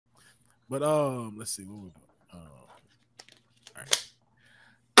But let's see what we're doing. All right.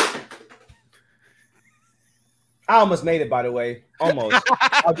 I almost made it, by the way. Almost.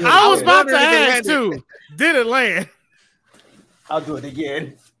 I was about to ask too. Did it land? I'll do it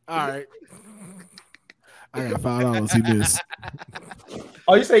again. All right. I got $5. He missed.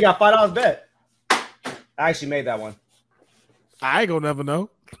 Oh, you say you got $5 bet? I actually made that one. I ain't gonna never know.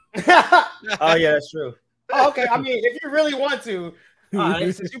 Oh yeah, that's true. Oh, okay, I mean, if you really want to, all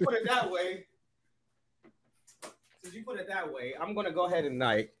right, since you put it that way, I'm gonna go ahead and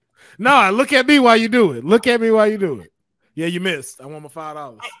like. No, look at me while you do it. Look at me while you do it. Yeah, you missed. I want my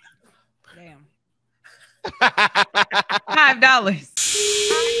 $5. Damn.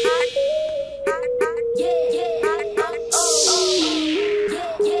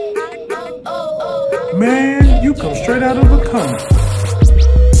 $5. Man, you come straight out of a comic.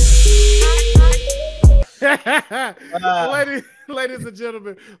 Ladies and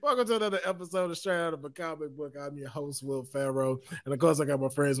gentlemen, welcome to another episode of Straight Out of a Comic Book. I'm your host, Will Pharaoh. And of course, I got my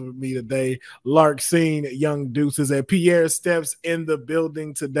friends with me today, Larxene, Young Deuces, and Pierre Stepz in the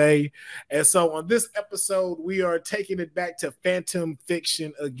building today. And so on this episode, we are taking it back to Fantom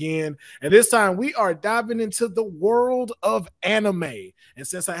Fiction again. And this time we are diving into the world of anime. And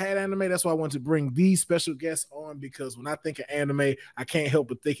since I had anime, that's why I wanted to bring these special guests on, because when I think of anime, I can't help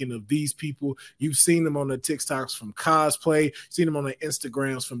but thinking of these people. You've seen them on the TikToks from cosplay, seen them on the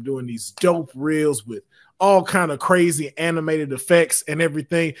Instagrams from doing these dope reels with all kind of crazy animated effects and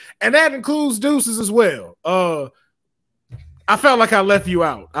everything. And that includes Deuces as well. I felt like I left you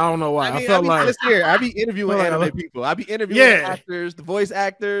out. I don't know why. I felt like I be interviewing anime people. I be interviewing actors, the voice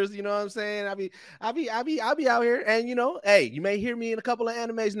actors. You know what I'm saying? I be out here, and you know, hey, you may hear me in a couple of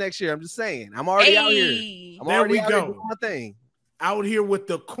animes next year. I'm just saying, I'm already out here. I'm already out here doing my thing. Out here with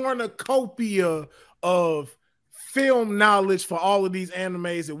the cornucopia of film knowledge for all of these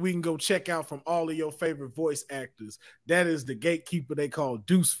animes that we can go check out from all of your favorite voice actors. That is the gatekeeper they call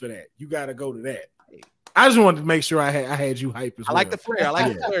Deuce for that. You got to go to that. I just wanted to make sure I had you hype as well. I like the flair. I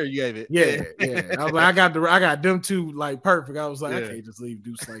like the flair you gave it. Yeah. I was like, I got them two like perfect. I was like, I can't just leave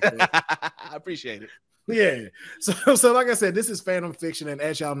Deuce like that. I appreciate it. Yeah. So like I said, this is Fantom Fiction, and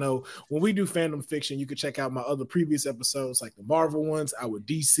as y'all know, when we do Fantom Fiction, you can check out my other previous episodes, like the Marvel ones, our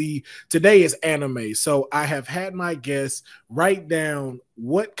DC. Today is anime. So I have had my guests write down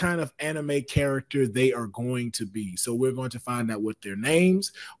what kind of anime character they are going to be. So we're going to find out what their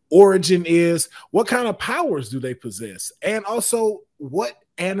names, origin is, what kind of powers do they possess, and also what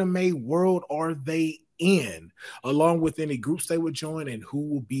anime world are they in, along with any groups they would join, and who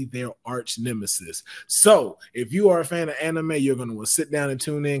will be their arch nemesis. So if you are a fan of anime, you're going to want to sit down and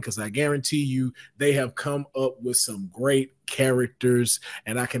tune in, because I guarantee you they have come up with some great characters,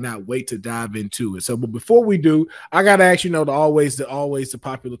 and I cannot wait to dive into it. So, but before we do, I got to ask you, the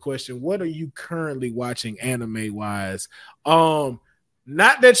popular question: what are you currently watching anime wise?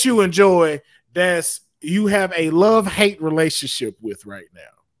 Not that you enjoy, that's you have a love-hate relationship with right now.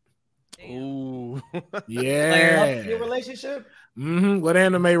 Ooh. Yeah. Your relationship? What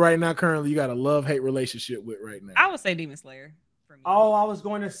anime right now currently you got a love-hate relationship with right now? I would say Demon Slayer for me. Oh, I was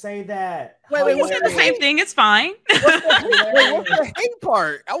going to say that. Wait, you said the same thing. It's fine. What's the hate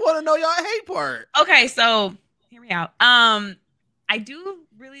part? I want to know y'all hate part. Okay, so hear me out. I do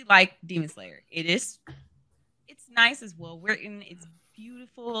really like Demon Slayer. It's nice, as well written. It's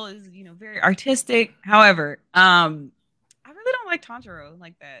beautiful. It's very artistic. However, I really don't like Tanjiro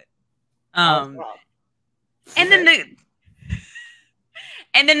like that. And then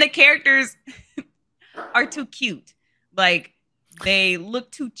the characters are too cute. Like, they look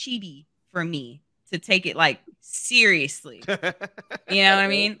too cheaty for me to take it like seriously. You know what I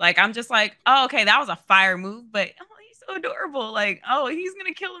mean? Like, I'm just like, oh, okay, that was a fire move, but oh, he's so adorable. Like, oh, he's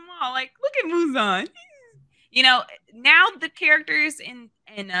gonna kill them all. Like, look at Muzan. Now the characters in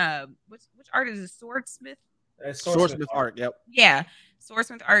which art is it? Swordsmith? Swordsmith art. Yep. Yeah.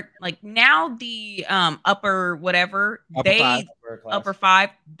 Swordsmith art, like now the upper five,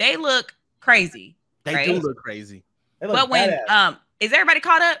 they look crazy. They do look crazy. But when is everybody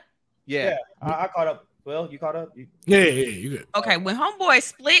caught up? Yeah. I caught up. Well, you caught up? Yeah, you good. Okay, when Homeboy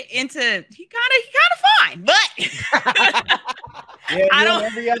split into, he kind of fine, but yeah, I don't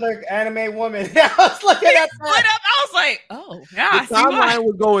every other anime woman. I was looking at that. Split up. I was like, oh yeah. The timeline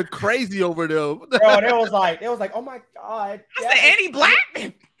was going crazy over them. Bro, they was like, oh my god. I said, Eddie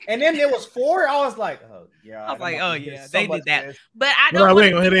Black. And then there was 4. I was like, oh yeah. I was like, oh yeah, they did that. But I don't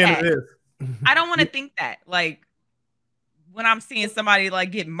want to think that. I don't want to think that. Like, when I'm seeing somebody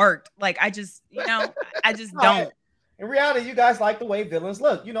like get murked, like I just don't. In reality, you guys like the way villains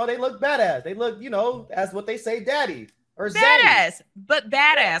look. They look badass. They look, as what they say, daddy. or badass, but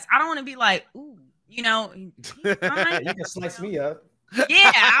badass. I don't want to be like, ooh, you know, you can slice me up.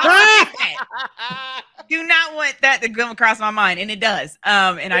 Yeah, I don't like that. Do not want that to come across my mind, and it does.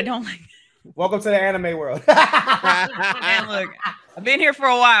 And I don't like. Welcome to the anime world. And look, I've been here for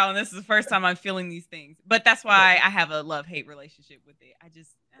a while, and this is the first time I'm feeling these things. But that's why I have a love-hate relationship with it. I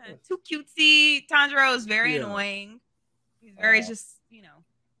just too cutesy. Tanjiro is very annoying. He's very just, you know,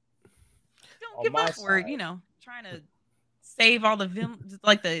 don't give up for, you know, trying to save all the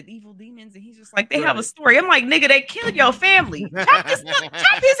the evil demons, and he's just like, they have a story. I'm like, nigga, they killed your family. Chop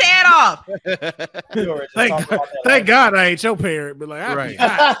his head off. Thank God I ain't your parent, but like,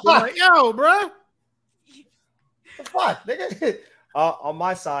 like, yo, bro. The fuck, nigga. On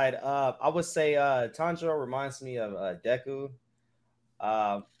my side, I would say Tanjiro reminds me of Deku,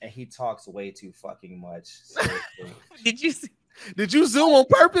 and he talks way too fucking much. Did you zoom on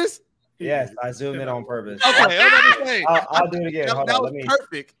purpose? Yes, I zoomed in on purpose. Okay, I'll do it again. That was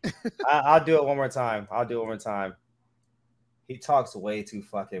perfect. I'll do it one more time. He talks way too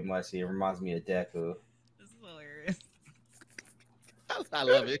fucking much. He reminds me of Deku. This is hilarious. I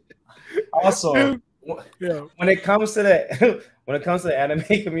love it. Also, when it comes to the anime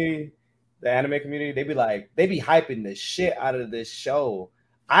community, they be hyping the shit out of this show.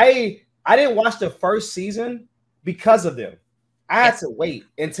 I didn't watch the first season because of them. I had to wait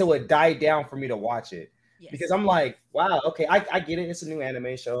until it died down for me to watch it because I'm like, wow, okay, I get it. It's a new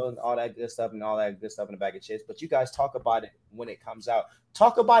anime show and all that good stuff in the bag of chips. But you guys talk about it when it comes out.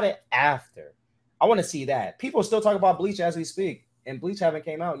 Talk about it after. I want to see that. People still talk about Bleach as we speak, and Bleach haven't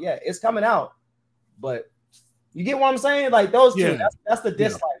came out yet. It's coming out, but you get what I'm saying? Like those two, that's the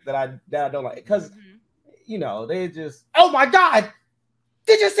dislike that I don't like because you know they just, oh my god,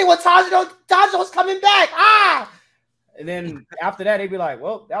 did you see what Tanjiro's coming back? And then after that, they'd be like,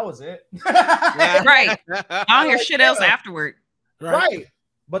 well, that was it. Right. I don't hear shit else afterward. Right.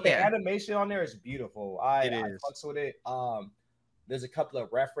 But the animation on there is beautiful. I fucks with it. There's a couple of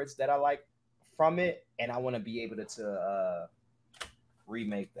references that I like from it, and I want to be able to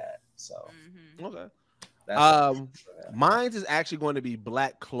remake that. So okay. Mine is actually going to be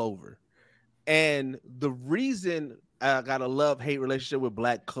Black Clover. And the reason I got a love-hate relationship with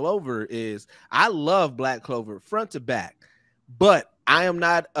Black Clover is I love Black Clover front to back, but I am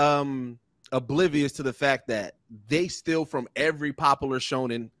not oblivious to the fact that they steal from every popular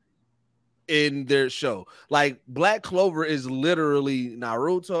shonen in their show. Like Black Clover is literally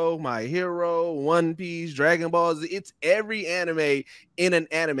Naruto, My Hero, One Piece, Dragon Ball Z. It's every anime in an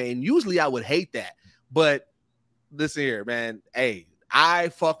anime, and usually I would hate that, but listen here, man. Hey, I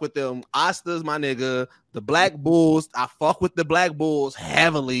fuck with them. Asta's my nigga. The Black Bulls, I fuck with the Black Bulls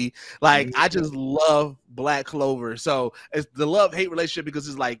heavily. Like, I just love Black Clover. So it's the love-hate relationship because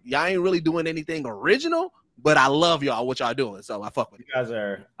it's like, y'all ain't really doing anything original, but I love y'all, what y'all doing. So I fuck with you. Guys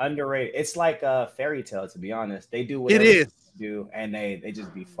are underrated. It's like a fairy tale, to be honest. They do whatever they do, and they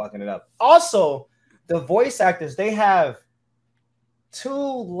just be fucking it up. Also, the voice actors, they have two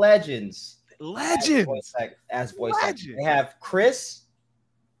legends. As voice actors. They have Chris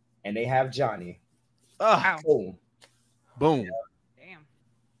and they have Johnny. Oh, boom. Damn.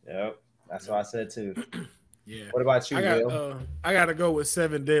 Yep. That's what I said too. Yeah. What about you, Will? I gotta go with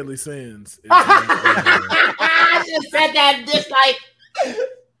 7 Deadly Sins. I just said that dislike.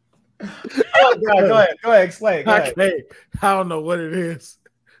 Oh God, go ahead, explain. I don't know what it is.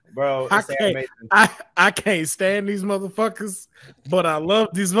 Bro, I can't stand these motherfuckers, but I love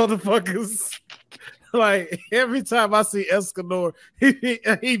these motherfuckers. Like every time I see Escanor,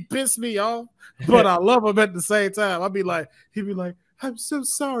 he pissed me off, but I love him at the same time. He'd be like, I'm so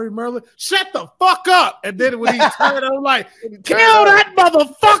sorry, Merlin. Shut the fuck up. And then when he turned, I'm like, kill that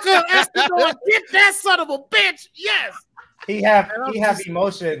motherfucker, Escanor. Get that son of a bitch. Yes. He have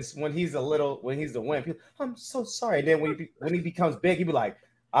emotions when he's the wimp. I'm so sorry. And then when he becomes big, he be like,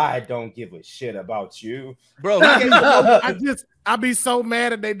 I don't give a shit about you, bro. I be so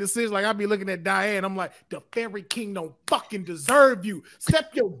mad at their decisions. Like I be looking at Diane, I'm like, the Fairy King don't fucking deserve you.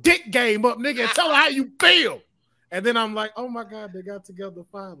 Step your dick game up, nigga, and tell her how you feel. And then I'm like, oh my God, they got together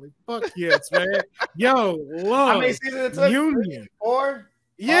finally. Fuck yes, man. Yo, love. How many seasons it took? Union. 4?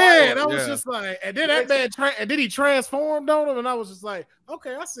 Yeah, that was just like, and then that man, and then he transformed on him, and I was just like,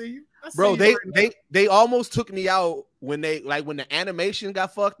 okay, I see you. Bro, they almost took me out when when the animation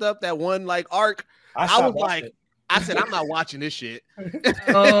got fucked up, that one like arc. I was like, I said, I'm not watching this shit.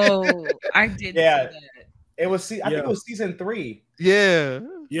 Oh, I did. Yeah, it was. I think it was season 3. Yeah.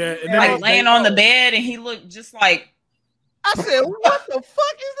 And then like laying on the bed, and he looked just like. I said, what the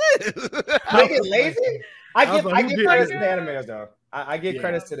fuck is this? I get lazy. I give credits to the animators though. I give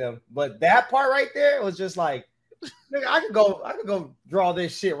credits to them, but that part right there was just like, Nigga, I could go draw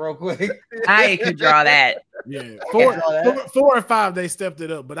this shit real quick. I could draw that. Yeah, 4 and 5 they stepped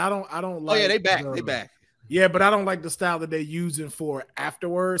it up, but I don't like. Oh yeah, they back. Yeah, but I don't like the style that they're using for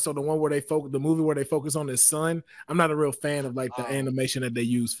afterwards. So the one where the movie where they focus on his son, I'm not a real fan of like the animation that they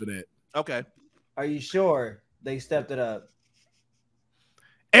use for that. Okay, are you sure they stepped it up?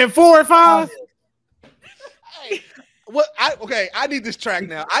 And 4 and 5. Hey, what? I need this track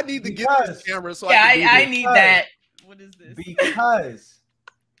now. I need to get this camera so I need that. What is this? Because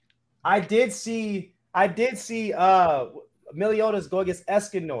I did see Meliodas go against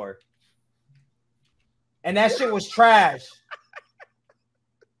Escanor. And that shit was trash.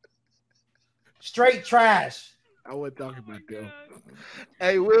 Straight trash. I wasn't talking about that.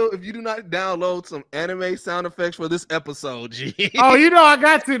 Hey, Will, if you do not download some anime sound effects for this episode, G. Oh, you know I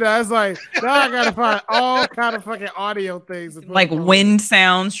got to. Now it's like now I gotta find all kind of fucking audio things, like wind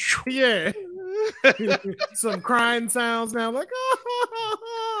sounds. Yeah. Some crying sounds now, like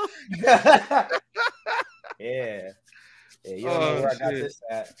yeah. Yeah, you don't know where I got this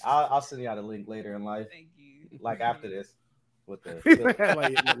at. I'll send you out a link later in life. Thank you. Like after this, with the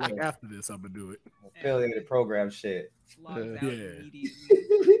like after this, I'm gonna do it. Affiliated program shit.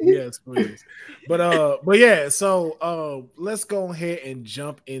 Yes, please. But yeah. So let's go ahead and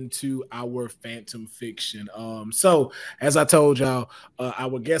jump into our Fantom Fiction. So as I told y'all,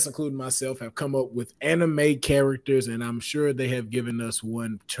 our guests, including myself, have come up with anime characters, and I'm sure they have given us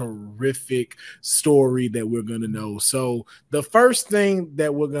one terrific story that we're gonna know. So the first thing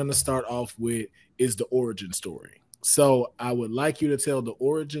that we're gonna start off with is the origin story. So I would like you to tell the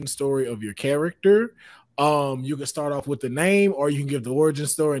origin story of your character. You can start off with the name, or you can give the origin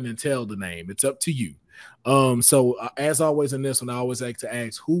story and then tell the name. It's up to you. So as always in this one, I always like to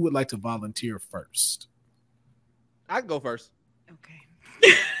ask who would like to volunteer first. I can go first.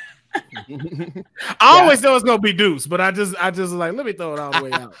 Okay. I always know it's gonna be Deuce, but I just like let me throw it all the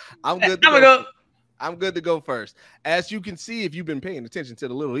way out. I'm good to go first. As you can see, if you've been paying attention to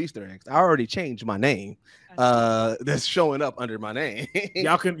the little Easter eggs, I already changed my name. That's showing up under my name.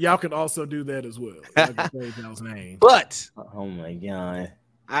 y'all can also do that as well. Name. But oh my god.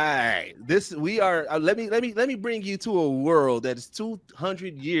 All right, let me bring you to a world that is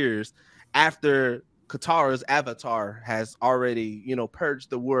 200 years after Katara's avatar has already,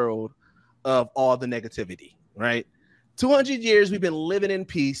 purged the world of all the negativity, right? 200 years we've been living in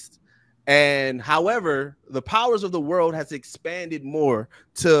peace. And however, the powers of the world has expanded more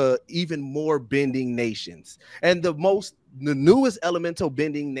to even more bending nations. And the newest elemental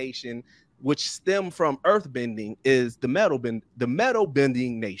bending nation, which stem from earth bending, is the metal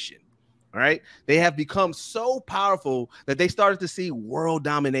bending nation. All right. They have become so powerful that they started to see world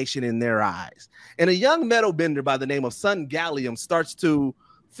domination in their eyes. And a young metal bender by the name of Sun Gallium starts to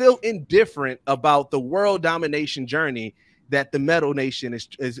feel indifferent about the world domination journey that the metal nation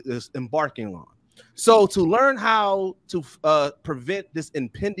is embarking on. So to learn how to prevent this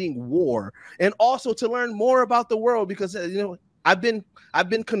impending war, and also to learn more about the world, because I've been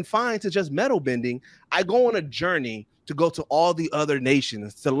confined to just metal bending. I go on a journey to go to all the other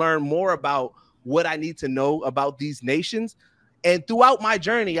nations to learn more about what I need to know about these nations. And throughout my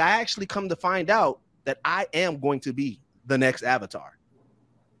journey, I actually come to find out that I am going to be the next Avatar.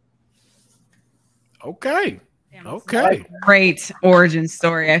 Okay. Okay. Great origin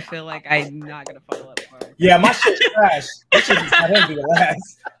story. I feel like I'm not gonna follow up. Yeah, my shit's trash. That shit just had him be the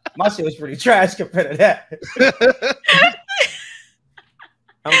last. My shit was pretty trash compared to that.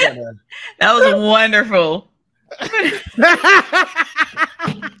 That was wonderful.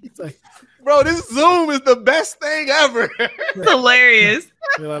 Bro, this Zoom is the best thing ever. It's hilarious.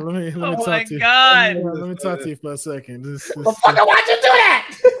 Yeah, let me oh talk my to you. God. Let me talk to you for a second. Motherfucker, why'd you do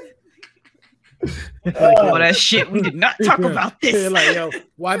that? Oh, that shit. We did not talk about this. Yeah, like, yo,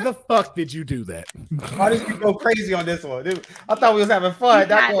 why the fuck did you do that? Why did you go crazy on this one? Dude, I thought we was having fun.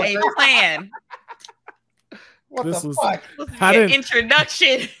 That's a plan. What the fuck?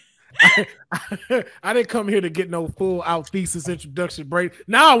 Introduction. I didn't come here to get no full out thesis introduction break.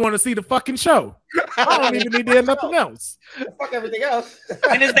 Now I want to see the fucking show. I don't even need to hear nothing else. Fuck everything else.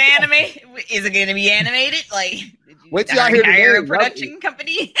 When is the anime? Is it going to be animated? Like, wait till y'all hear the name. A production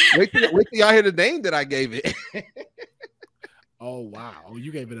company. Wait till y'all hear the name that I gave it. Oh wow,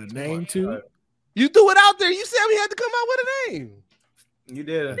 you gave it a name too? You threw it out there. You said we had to come out with a name. You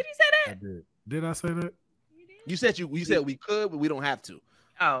did. Did you say that? I did. Did I say that? You said we said we could, but we don't have to.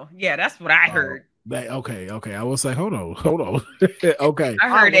 Oh yeah, that's what I heard. Okay. I was like, hold on. Okay. I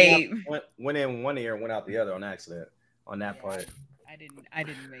heard went in one ear and went out the other on accident on that part. I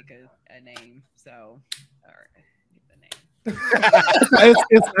didn't make a name, so all right. The name.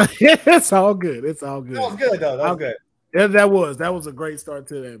 It's all good. It's all good. That was good though. That was good. Yeah, that was a great start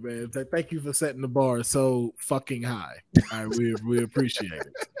to that, man. Thank you for setting the bar so fucking high. All right, we appreciate it.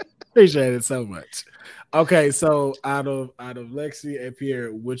 Appreciate it so much. Okay, so out of Lexi and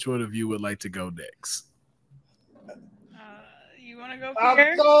Pierre, which one of you would like to go next? You want to go,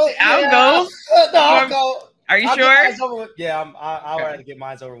 Pierre? I'll go. No, I'll go. Are you sure? Yeah, I'll rather get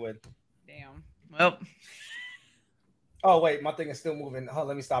mine over with. Damn. Well. Oh wait, my thing is still moving. Oh,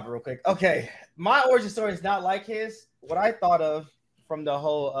 let me stop it real quick. Okay, my origin story is not like his. What I thought of from the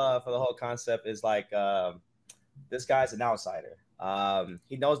whole for the whole concept is like this guy's an outsider.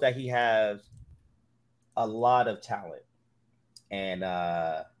 He knows that he has a lot of talent, and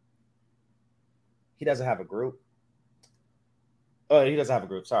he doesn't have a group. Oh, he doesn't have a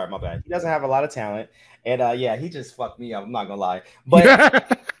group. Sorry, my bad. He doesn't have a lot of talent, and yeah, he just fucked me up. I'm not gonna lie.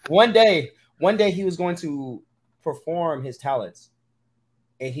 But one day he was going to perform his talents,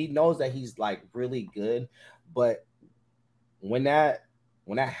 and he knows that he's like really good, but when that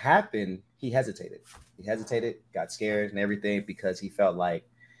happened, he hesitated, got scared and everything, because he felt like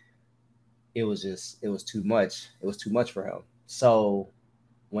it was too much for him. So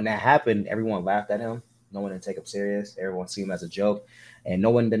when that happened, everyone laughed at him. No one didn't take him serious. Everyone seen him as a joke, and no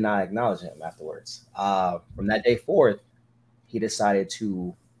one did not acknowledge him afterwards. From that day forth, he decided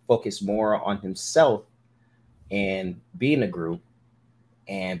to focus more on himself and be in a group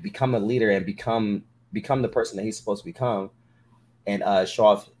and become a leader and become the person that he's supposed to become, and show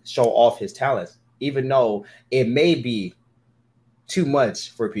off his talents, even though it may be too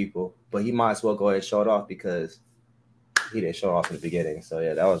much for people, but he might as well go ahead and show it off because he didn't show it off in the beginning. So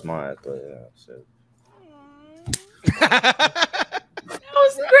yeah, that was mine. But yeah, so. That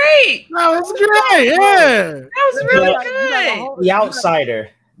was great. That was great. Yeah, that was really good.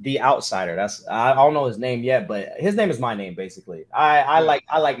 The outsider. That's I don't know his name yet, but his name is my name basically. I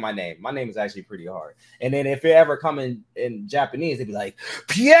like my name. My name is actually pretty hard. And then if it ever come in Japanese, they'd be like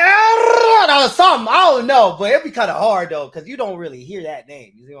Pierre or something. I don't know, but it'd be kind of hard though, because you don't really hear that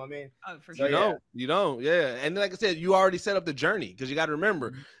name. You see what I mean? Oh, for sure. You don't. Yeah. And like I said, you already set up the journey, because you got to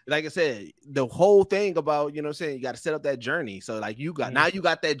remember, like I said, the whole thing about, you know what I'm saying, you got to set up that journey. So like now you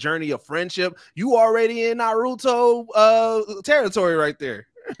got that journey of friendship. You already in Naruto territory right there.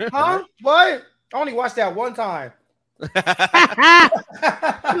 Huh? What? I only watched that one time. So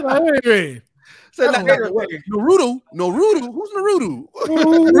Naruto. Who's Naruto?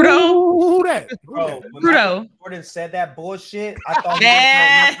 Who that? Bro, Naruto. Gordon said that bullshit. I thought he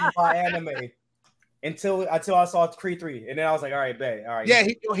was nothing about anime until I saw Creed 3, and then I was like, all right, bet. All right. Yeah,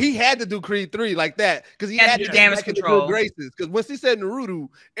 he had to do Creed 3 like that, because he had to do damage control. Graces. Because once he said Naruto,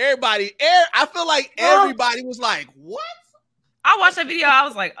 I feel like everybody was like, what? I watched that video. I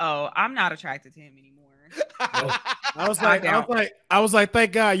was like, oh, I'm not attracted to him anymore. I was like,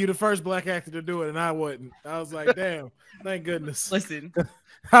 thank God you're the first black actor to do it, and I wasn't. I was like, damn, thank goodness. Listen,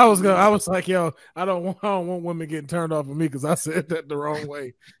 I was like, yo, I don't want women getting turned off of me because I said that the wrong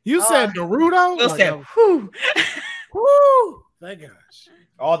way. You said Naruto. Will said, whew. Whew. Thank gosh.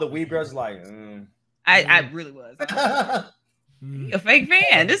 All the weeb girls like, I really was. A fake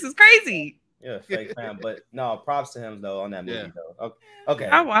fan. This is crazy. Yeah, fake fan, but no, props to him though on that movie though. Okay,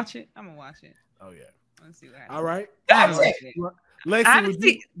 I'll watch it. I'm gonna watch it. Oh yeah. Let's see what happens. All right.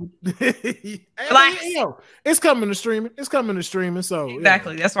 Lexi, yo, it's coming to streaming. So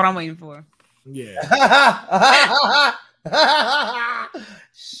exactly, that's what I'm waiting for. Yeah.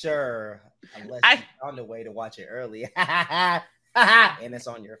 Sure. Unless you're on the way to watch it early, and it's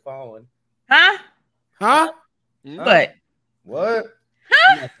on your phone. Huh? But what?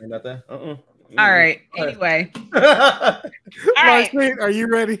 Huh? Nothing. All right. Anyway. All right. Are you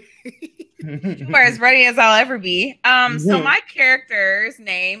ready? We're as ready as I'll ever be. So my character's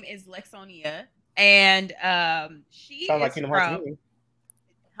name is Lexonia, and she sound like Kingdom Hearts to me.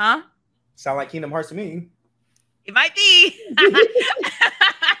 Huh? Sound like Kingdom Hearts to me. It might be.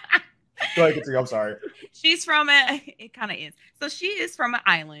 Go ahead, I'm sorry. She's from it kind of is. So she is from an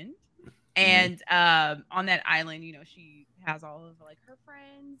island, and on that island, you know, she has all of like her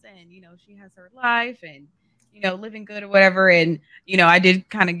friends, and you know, she has her life, and you know, living good or whatever. And you know, I did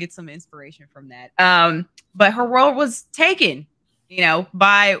kind of get some inspiration from that. But her world was taken, you know,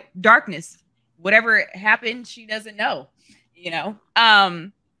 by darkness. Whatever happened, she doesn't know, you know.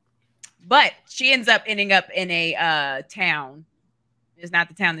 But she ends up ending up in a town. It's not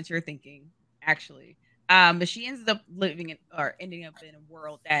the town that you're thinking, actually. But she ends up ending up in a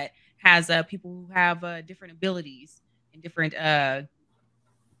world that has people who have different abilities and different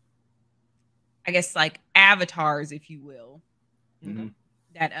I guess like avatars, if you will,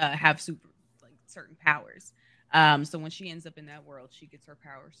 that have certain powers. So when she ends up in that world, she gets her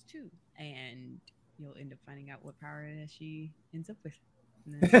powers too, and you'll end up finding out what power it is she ends up with.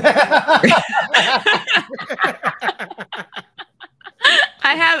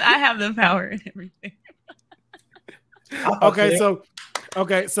 I have the power and everything. Okay,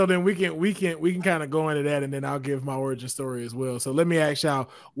 so then we can kind of go into that, and then I'll give my origin story as well. So let me ask y'all,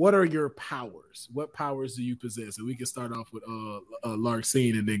 what are your powers? What powers do you possess? And we can start off with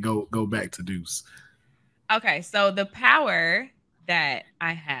Larxene and then go back to Deuce. Okay, so the power that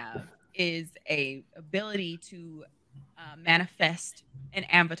I have is a ability to manifest an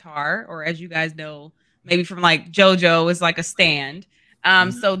avatar, or as you guys know, maybe from like JoJo, is like a stand.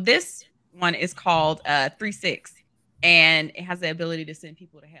 So this one is called 3-6, and it has the ability to send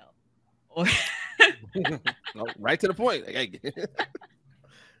people to hell. Or right to the point.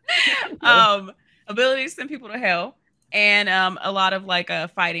 Ability to send people to hell, and a lot of like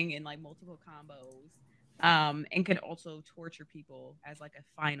fighting in like multiple combos, and can also torture people as like a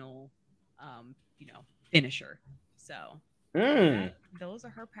final, finisher. So those are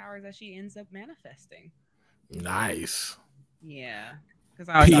her powers that she ends up manifesting. Nice. Yeah, because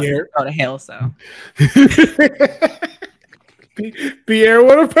I always Pierre. go to hell. So Pierre,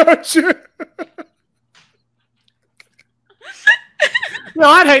 what about you? No,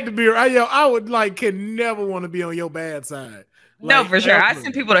 I'd hate to be. I would can never want to be on your bad side. No, for sure. I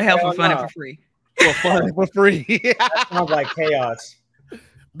send people to hell for fun and for free. For fun and for free. That sounds like chaos.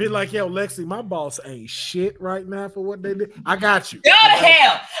 Be like, yo, Lexi, my boss ain't shit right now for what they did. I got you. Go to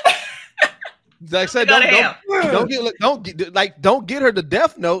hell. Like I said, don't get her the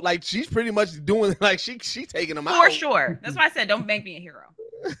death note. Like she's pretty much doing like she taking them out for sure. That's why I said don't make me a hero.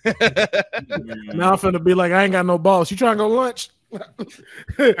 Now I'm finna be like, I ain't got no boss. You trying to go lunch?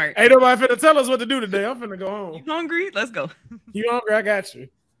 Right. Ain't nobody finna tell us what to do today. I'm finna go home. You hungry? Let's go. You hungry? I got you.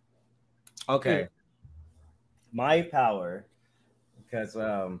 Okay. Yeah. My power, because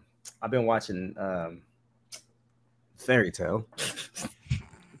I've been watching Fairy Tale.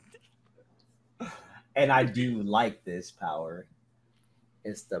 And I do like this power.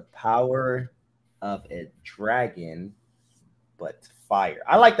 It's the power of a dragon, but fire.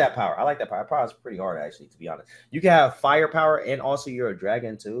 I like that power. That power is pretty hard, actually, to be honest. You can have fire power, and also you're a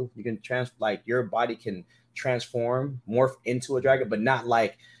dragon too. You can your body can transform, morph into a dragon, but not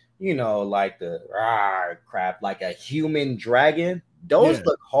like like the crap, like a human dragon. Those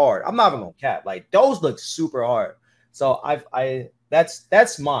look hard. I'm not even gonna cap. Like those look super hard. So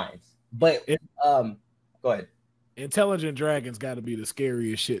that's mine. But go ahead. Intelligent dragons got to be the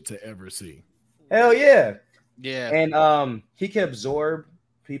scariest shit to ever see. Hell yeah. Yeah. And he can absorb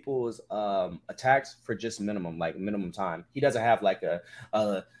people's attacks for just minimum time. He doesn't have like a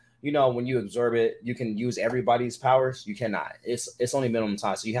when you absorb it, you can use everybody's powers. You cannot. It's only minimum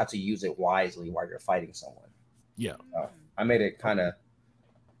time, so you have to use it wisely while you're fighting someone. Yeah. I made it kind of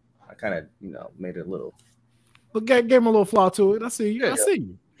made it a little. But gave him a little flaw to it. I see you. Yeah. I see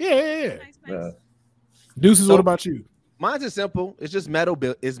you. Yeah. Nice. Deuces, what about you? Mine's is simple. It's just metal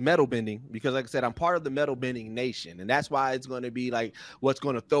bending because, like I said, I'm part of the metal bending nation, and that's why it's going to be like what's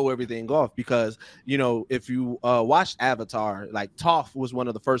going to throw everything off. Because if you watched Avatar, like Toph was one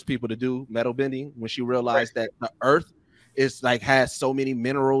of the first people to do metal bending when she realized that the Earth is has so many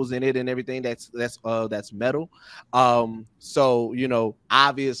minerals in it and everything that's metal. So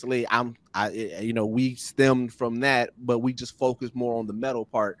obviously we stemmed from that, but we just focus more on the metal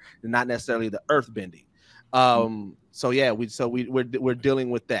part and not necessarily the earth bending. So yeah, we're dealing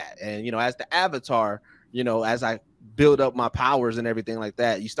with that. And as the Avatar, as I build up my powers and everything like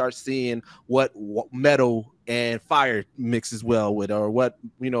that, you start seeing what metal and fire mixes well with, or what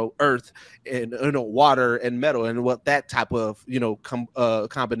earth and water and metal, and what that type of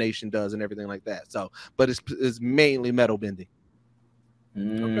combination does and everything like that. So, but it's mainly metal bending.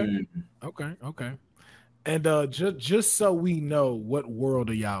 Okay. And just so we know, what world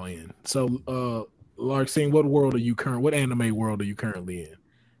are y'all in? So Larxene, what anime world are you currently in?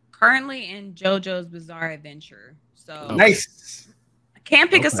 Currently in JoJo's Bizarre Adventure. So nice. I can't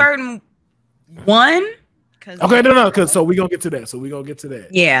pick a certain one. Because so we're gonna get to that.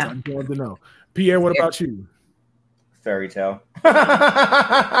 Yeah. So I'm going to know. Pierre, what about you? Fairy Tale.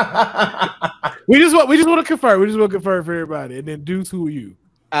 we just want to confirm. We just want to confirm for everybody. And then Deuce, who are you?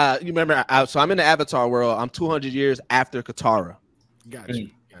 You remember? So I'm in the Avatar world. I'm 200 years after Katara. Got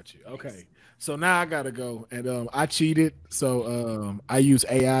you. Okay. So now I gotta go, and I cheated. So I use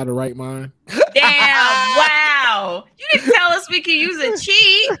AI to write mine. Damn! Wow! You didn't tell us we could use a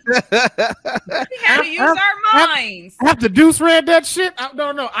cheat. We had to use our minds. After Deuce read that shit,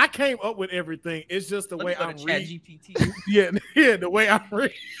 no, I came up with everything. It's just the way I'm reading. GPT. Yeah, the way I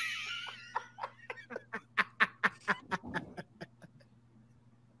read.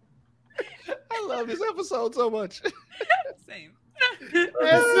 I love this episode so much. Same.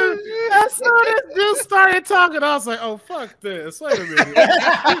 As soon as Dude started talking, I was like, "Oh fuck this! Wait a minute,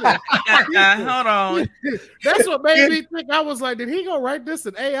 Hold on." That's what made me think. I was like, "Did he go write this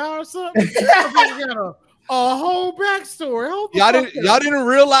in AI or something?" He got a whole backstory. Y'all didn't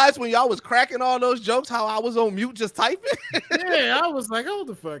realize when y'all was cracking all those jokes how I was on mute just typing. Yeah, I was like, "Hold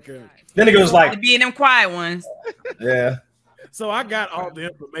the fuck up." Then it goes like, being them quiet ones. Yeah. So I got all the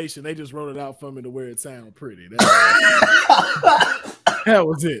information. They just wrote it out for me to where it sounded pretty. That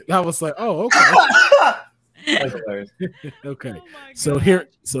was it. I was like, "Oh, okay." Okay. Oh so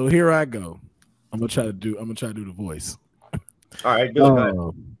here I go. I'm gonna try to do the voice. All right, go ahead.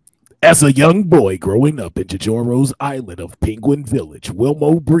 As a young boy growing up in Jojoro's island of Penguin Village,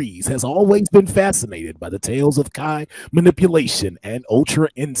 Wilmo Breeze has always been fascinated by the tales of Kai manipulation and Ultra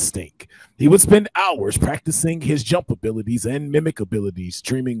Instinct. He would spend hours practicing his jump abilities and mimic abilities,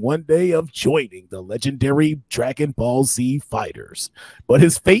 dreaming one day of joining the legendary Dragon Ball Z fighters. But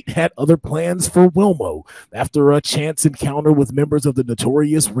his fate had other plans for Wilmo. After a chance encounter with members of the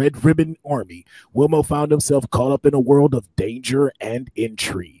notorious Red Ribbon Army, Wilmo found himself caught up in a world of danger and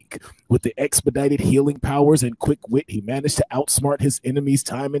intrigue. With the expedited healing powers and quick wit, he managed to outsmart his enemies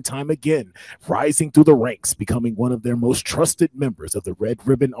time and time again, rising through the ranks, becoming one of their most trusted members of the Red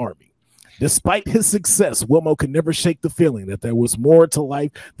Ribbon Army. Despite his success, Wilmo could never shake the feeling that there was more to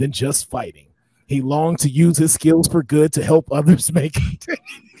life than just fighting. He longed to use his skills for good to help others make it.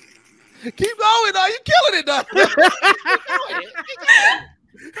 Keep going, dog. You're killing it, dog.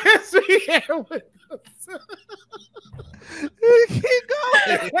 Keep going.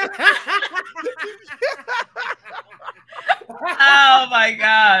 Oh my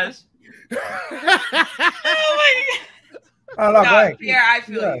gosh. Oh, no, go ahead. Pierre, I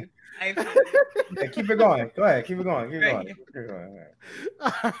feel you. I feel you. Yeah, keep it going. Go ahead. Keep it going. Keep it going. Right. Keep it going.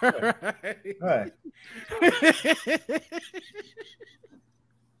 All right. Go ahead.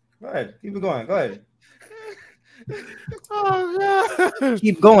 Go ahead. Keep it going. Go ahead. Oh god.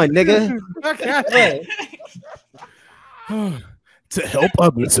 Keep going, nigga. Okay. To help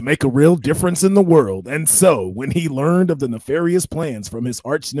others to make a real difference in the world. And so, when he learned of the nefarious plans from his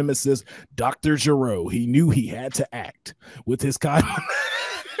arch nemesis, Dr. Giro, he knew he had to act. With his kind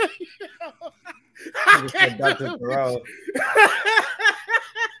Dr. Giro.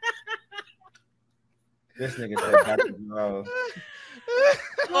 This nigga said Dr. Giro.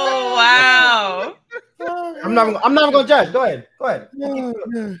 Oh wow. I'm not even gonna judge. Go ahead. Go ahead.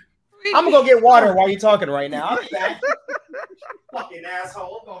 I'm gonna go get water while you're talking right now. Fucking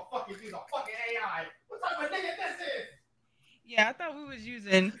asshole. I'm gonna fucking use a fucking AI. What type of nigga this is? Yeah, I thought we was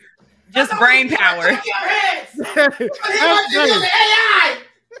using just brain power.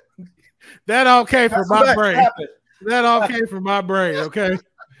 That all came from my brain. That all came from my brain, okay?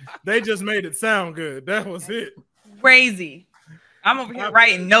 They just made it sound good. That was it. Crazy. I'm over here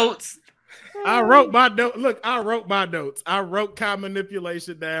writing notes. I wrote my note. Look, I wrote my notes. I wrote Kai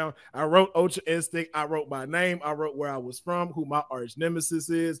manipulation down. I wrote Ultra Instinct. I wrote my name. I wrote where I was from, who my arch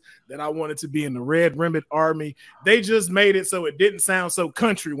nemesis is, that I wanted to be in the Red Ribbon Army. They just made it so it didn't sound so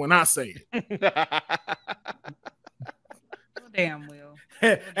country when I say it. Oh, damn, Will.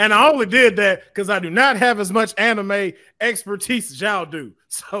 And I only did that because I do not have as much anime expertise as y'all do.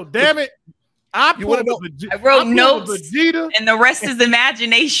 So damn it. I wrote notes, and the rest is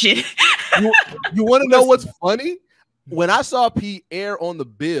imagination. You want to know what's funny? When I saw Pierre on the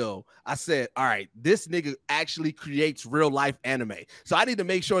bill, I said, all right, this nigga actually creates real life anime. So I need to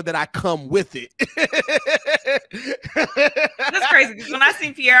make sure that I come with it. That's crazy. Because when I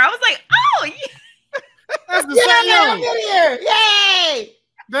seen Pierre, I was like, oh, yeah. That's the same.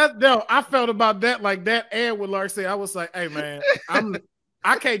 Yay! I felt about that like that. And with Larxene, I was like, hey, man,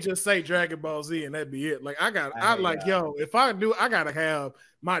 I can't just say Dragon Ball Z and that'd be it. Like if I do, I gotta have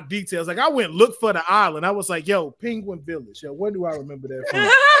my details. Like I went look for the island. I was like, yo, Penguin Village. Yo, where do I remember that from?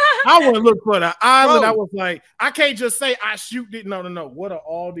 I went look for the island. Bro. I was like, I can't just say I shoot it. No. What are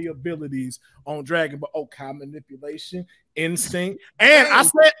all the abilities on Dragon Ball? Oh, Kai manipulation, instinct. And I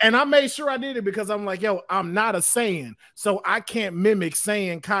said, and I made sure I did it because I'm like, yo, I'm not a Saiyan, so I can't mimic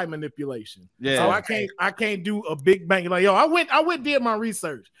Saiyan Kai manipulation. Yeah. So I can't do a big bang. Like, yo, I went did my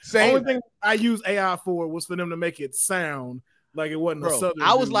research. The only thing I used AI for was for them to make it sound like it wasn't a southern.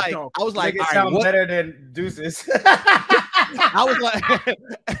 I was like, it sounds better than Deuces. I was like,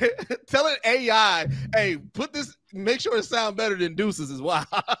 telling AI, hey, make sure it sounds better than Deuces is wild.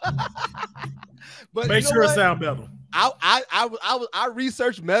 But make sure it sound better. I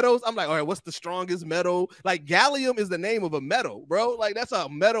researched metals. I'm like, all right, what's the strongest metal? Like gallium is the name of a metal, bro. Like that's a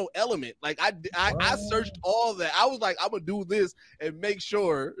metal element. Like I searched all that. I was like, I'm gonna do this and make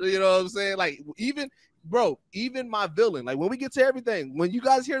sure, you know what I'm saying? Like even my villain, like when we get to everything, when you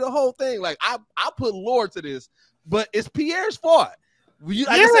guys hear the whole thing, like I put lore to this, but it's Pierre's fault.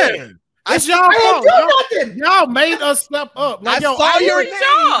 It's y'all fault. Y'all made us step up. Like, I saw your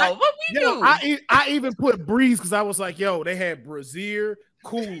job. What we do? I even put Breeze because I was like, yo, they had Brazier,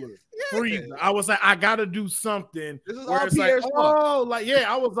 Cooler, Freezer. I was like, I gotta do something. This is all Pierre's fault.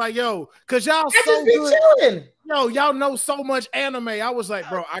 I was like, yo, because y'all so good. Chilling. Yo, y'all know so much anime. I was like,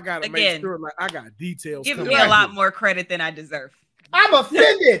 bro, I gotta make sure like I got details. Give me a lot more credit than I deserve. I'm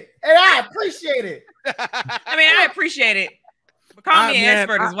offended, and I appreciate it. I mean, I appreciate it. But call me an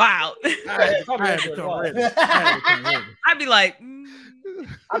expert is wild. I'd be like,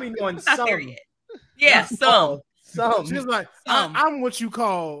 I be doing not there yet. Yeah, some. She's like, I'm what you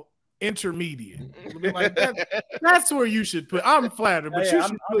call intermediate. Like, that's where you should put. I'm flattered, but you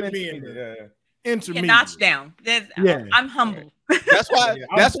should put me in there. Intermediate. Notch down. I'm humble. That's why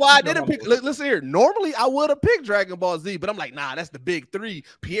I didn't pick. Listen here. Normally I would have picked Dragon Ball Z, but I'm like, nah, that's the big three.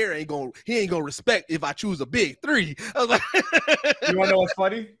 Pierre ain't gonna respect if I choose a big three. I was like, you wanna know what's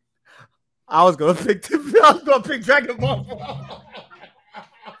funny? I was gonna pick Dragon Ball.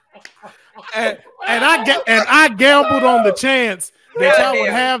 and I gambled on the chance that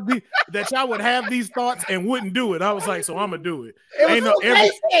y'all would have these thoughts and wouldn't do it. I was like, so I'm gonna do it.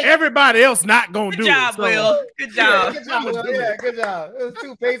 Everybody else not gonna do it. Will. Good job. Good job, Will. Yeah, good job. It was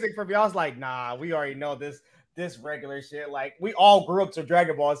too basic for me. I was like, nah, we already know this regular shit. Like we all grew up to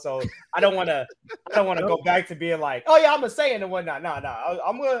Dragon Ball, so I don't wanna go back to being like, oh yeah, I'm a Saiyan and whatnot. Nah.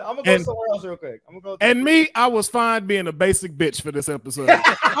 I'm gonna go somewhere else real quick. I was fine being a basic bitch for this episode.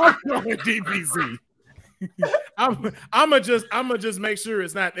 I'm going DBZ. I'ma just make sure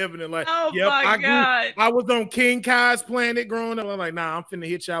it's not evident. Like, I was on King Kai's planet growing up. I'm like, nah, I'm finna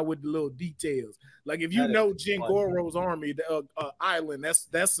hit y'all with the little details. Like, if you know Jingoro's army, the island,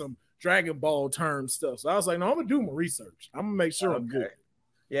 that's some Dragon Ball term stuff. So I was like, no, I'm gonna do my research. I'm gonna make sure I'm good.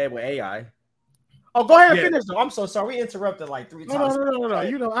 Yeah, with AI. Oh, go ahead and finish though. I'm so sorry. We interrupted like 3 times. No.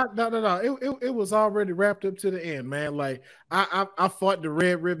 You know, it was already wrapped up to the end, man. Like I fought the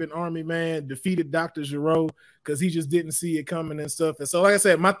Red Ribbon Army, man, defeated Dr. Giro because he just didn't see it coming and stuff. And so, like I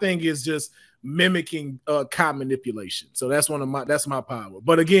said, my thing is just mimicking Kai manipulation. So that's my power.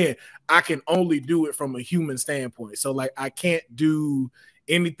 But again, I can only do it from a human standpoint. So like I can't do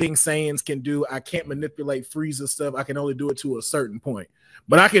anything Saiyans can do. I can't manipulate Frieza stuff. I can only do it to a certain point.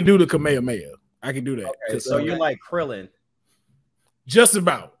 But I can do the Kamehameha. I can do that. Okay, so you like Krillin? Just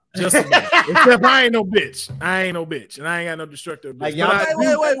about. Except I ain't no bitch. and I ain't got no destructive bitch. Like,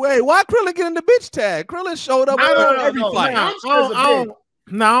 wait. Why Krillin getting the bitch tag? Krillin showed up on every fight. I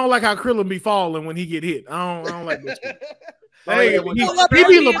don't like how Krillin be falling when he get hit. I don't like bitch.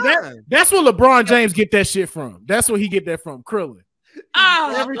 That's where LeBron James get that shit from. That's where he get that from. Krillin.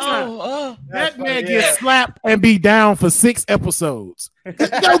 Every time that man gets slapped and be down for 6 episodes.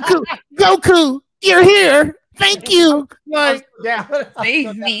 Goku, you're here. Thank you. Like,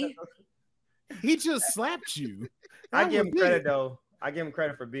 save me. He just slapped you. I give him credit though. I give him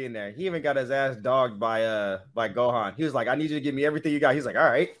credit for being there. He even got his ass dogged by Gohan. He was like, I need you to give me everything you got. He's like, all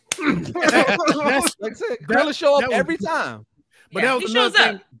right. That's it. Krillin show up every time. But that was another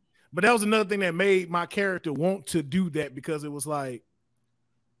thing. But that was another thing that made my character want to do that, because it was like,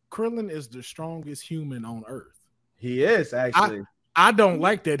 Krillin is the strongest human on Earth. He is, actually. I don't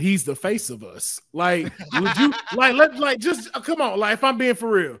like that he's the face of us. Like, would you just come on? Like, if I'm being for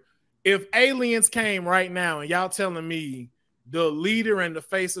real, if aliens came right now and y'all telling me the leader and the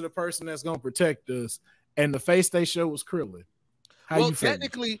face of the person that's gonna protect us, and the face they show was Krillin, how you feel?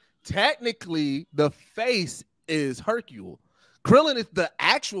 Technically, the face is Hercule. Krillin is the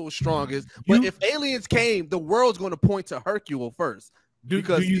actual strongest, but if aliens came, the world's going to point to Hercule first. Do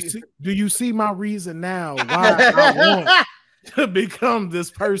you see my reason now why I want to become this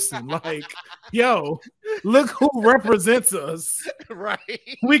person? Like, yo, look who represents us. Right.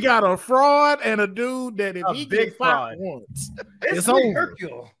 We got a fraud and a dude that if he gets fought once, it's over.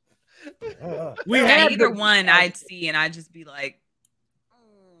 Hercule. We had either one I'd see and I'd just be like,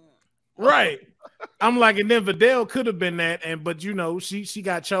 right. I'm like, and then Videl could have been that, but she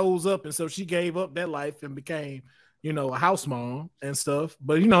got chose up, and so she gave up that life and became, a house mom and stuff.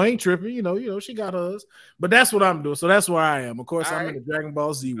 But ain't tripping, she got hers. But that's what I'm doing. So that's where I am. Of course, I'm in the Dragon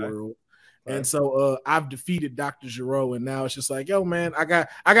Ball Z world. Right. And so I've defeated Dr. Giro, and now it's just like, yo, man, I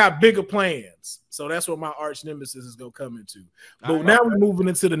got bigger plans. So that's what my arch nemesis is gonna come into. But now we're moving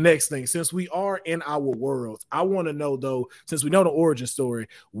into the next thing. Since we are in our worlds, I want to know though, since we know the origin story,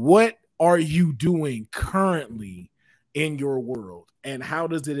 what are you doing currently in your world, and how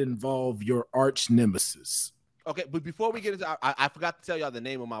does it involve your arch nemesis? Okay, but before we get into, I forgot to tell y'all the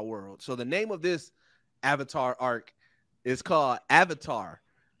name of my world. So the name of this Avatar arc is called Avatar,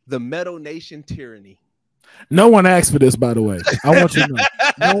 the Metal Nation Tyranny. No one asked for this, by the way. I want you to know.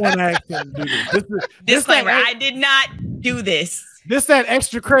 No one asked him to do this. Disclaimer, I did not do this. This that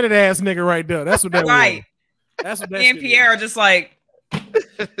extra credit ass nigga right there. That's what that was. That's what that Me and Pierre are just like.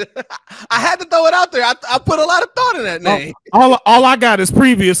 I had to throw it out there. I put a lot of thought in that name. All I got is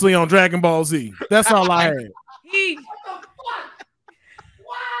previously on Dragon Ball Z. That's all I had. What the fuck?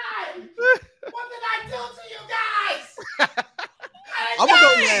 Why? What did I do to you guys? I'm gonna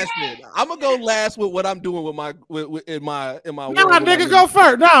go last. I'm gonna go last with what I'm doing with my in my. Nah, nigga, go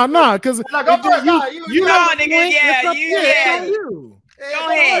first. Nah, because go first. You know, nigga. Yeah, you. Go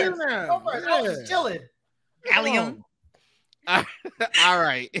ahead. Go first. I was just chilling. Allium. All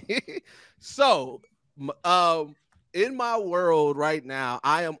right. So, in my world right now,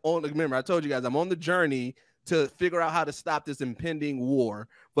 I am on. Remember, I told you guys I'm on the journey to figure out how to stop this impending war.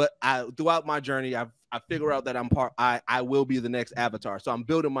 But throughout my journey, I figure out that I will be the next Avatar. So I'm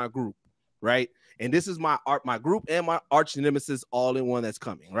building my group, right? And this is my group and my arch nemesis all in one that's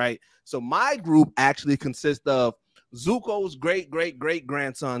coming, right? So my group actually consists of Zuko's great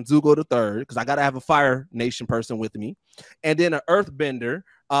grandson, Zuko III, because I gotta have a Fire Nation person with me, and then an Earthbender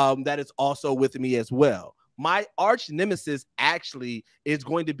that is also with me as well. My arch nemesis actually is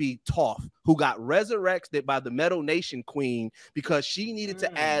going to be Toph, who got resurrected by the Metal Nation Queen because she needed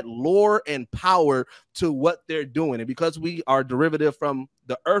to add lore and power to what they're doing. And because we are derivative from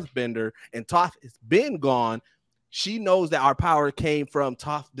the Earthbender and Toph has been gone, she knows that our power came from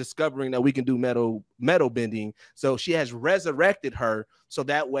Toph discovering that we can do metal bending. So she has resurrected her so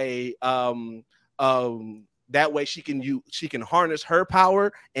that way she can harness her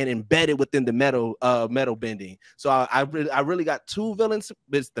power and embed it within the metal bending. So I really got two villains.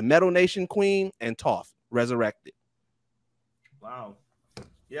 It's the Metal Nation Queen and Toph resurrected. Wow.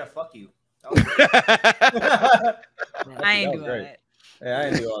 Yeah, fuck you. I ain't do all that. Yeah, I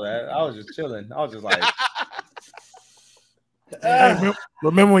didn't do all that. I was just chilling. I was just like.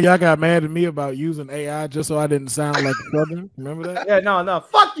 Remember when y'all got mad at me about using AI just so I didn't sound like a Southern? Remember that? Yeah, no,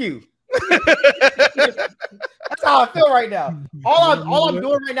 fuck you. That's how I feel right now. All I'm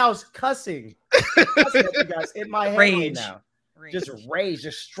doing right now is cussing. Cussing at you guys in my head right now. Just rage,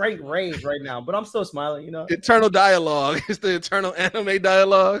 just straight rage right now. But I'm still smiling, you know. Eternal dialogue. It's the eternal anime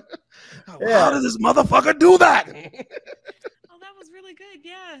dialogue. Yeah. How does this motherfucker do that? Oh, that was really good.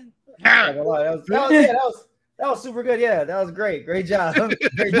 Yeah. That was super good. Yeah, that was great. Great job.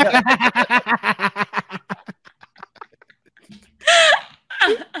 Great job.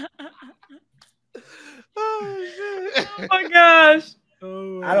 Oh my gosh.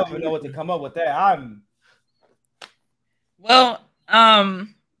 I don't even know what to come up with that. I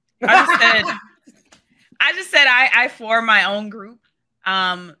just said I form my own group.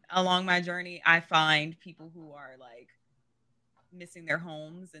 Along my journey, I find people who are like missing their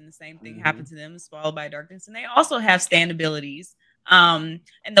homes, and the same thing happened to them, swallowed by darkness, and they also have stand abilities. And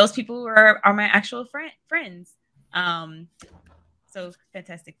those people are my actual friends. So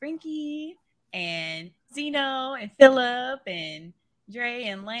Fantastic Frankie and Zeno and Philip and Dre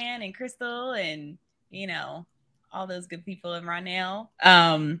and Lan and Crystal and all those good people in Ronell.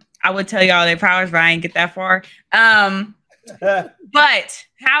 I would tell y'all their powers, but I ain't get that far. But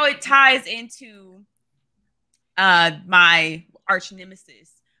how it ties into my arch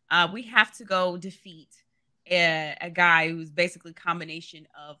nemesis, we have to go defeat a guy who's basically a combination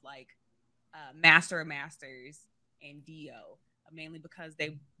of like Master of Masters and Dio, mainly because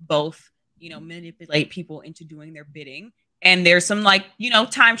they both manipulate people into doing their bidding, and there's some like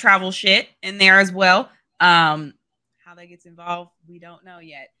time travel shit in there as well. How that gets involved, we don't know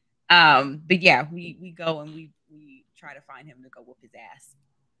yet. But yeah, we go and we try to find him to go whoop his ass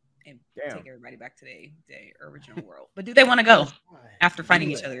and take everybody back to the original world. But do they want to go after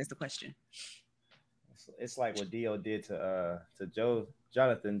finding each other is the question. It's like what Dio did to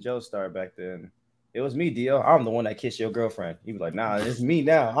Jonathan Joestar back then. It was me, Dio. I'm the one that kissed your girlfriend. He was like, nah, it's me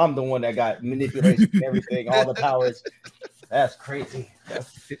now. I'm the one that got manipulation, everything, all the powers. That's crazy.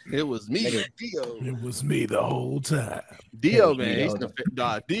 It was me, Dio. It was me the whole time. Dio, man.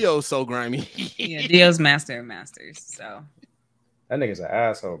 Dio's so grimy. Yeah, Dio's Master of Masters. So that nigga's an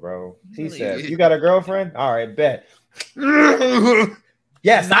asshole, bro. He said, "You got a girlfriend? All right, bet."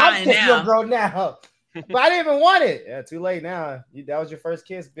 Yes, I'm kissing your girl now. But I didn't even want it. Yeah, too late now. That was your first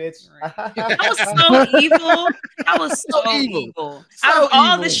kiss, bitch. Right. That was so evil. That was so evil. So out of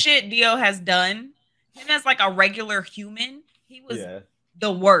all the shit Dio has done, him as like a regular human, he was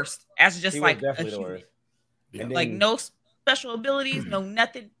the worst. As just like a human. Yeah. Like no special abilities, no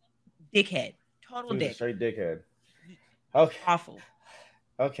nothing. Dickhead. Total dick. Straight dickhead. Okay. Awful.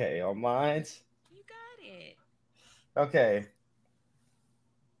 Okay, on mine. You got it. Okay.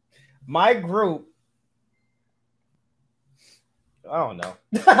 My group. I don't know.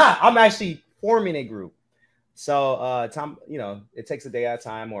 I'm actually forming a group. So time, it takes a day at a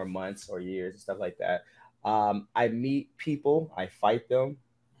time or months or years and stuff like that. I meet people, I fight them,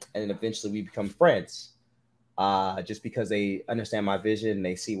 and then eventually we become friends. Just because they understand my vision,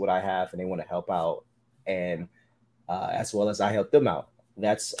 they see what I have, and they want to help out, and as well as I help them out.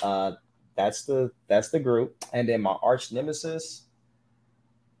 That's the group. And then my arch nemesis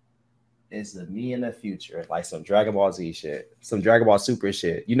is the me in the future, like some Dragon Ball Z shit, some Dragon Ball Super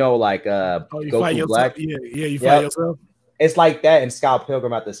shit. Like Goku Black. Yeah, you fight yourself. It's like that and Scott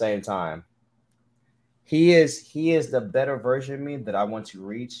Pilgrim at the same time. He is the better version of me that I want to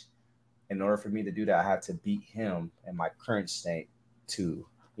reach. In order for me to do that, I have to beat him in my current state to,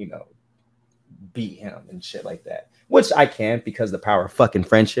 beat him and shit like that. Which I can't because the power of fucking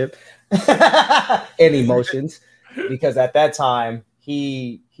friendship and emotions. Because at that time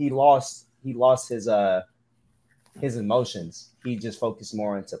he lost his emotions. He just focused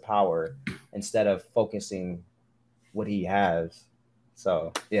more into power instead of focusing what he has.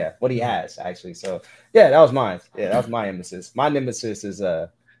 So yeah, what he has actually. So yeah, that was mine. Yeah, that was my nemesis. My nemesis is I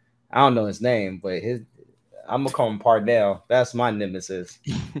don't know his name, but I'm gonna call him Pardell. That's my nemesis.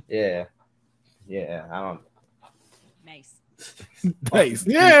 Yeah. Yeah, I don't. Nice.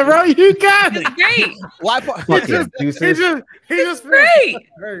 Yeah, bro, you got it. Great. Why? He just great.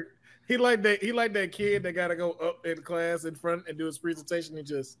 He like that kid that gotta go up in class in front and do his presentation. He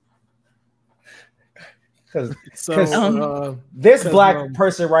just this black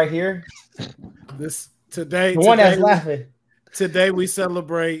person right here. Today, one that's laughing. Today we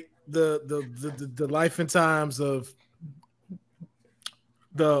celebrate the life and times of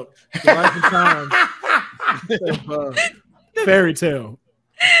the life and times of Fairy Tale.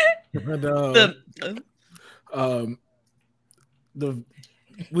 And,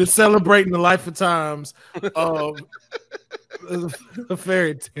 we're celebrating the life and times of the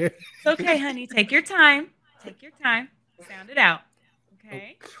Fairy Tale. It's okay, honey. Take your time. Take your time. Sound it out.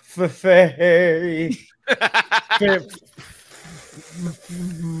 Okay. Fairy. Fairy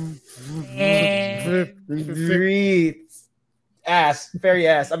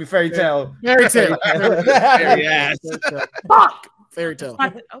ass. I mean fairy tale. Fairy tale. Fairy ass. Fuck. Fairy tale.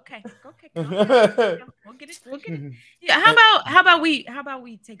 Okay. We'll get it. Yeah. How about we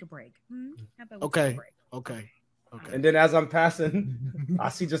take a break? How about we take a break? Okay. And then as I'm passing, I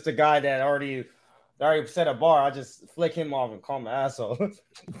see just a guy that already set a bar. I just flick him off and call him an asshole.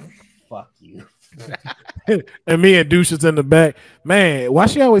 Fuck you. And me and Deuces in the back. Man, why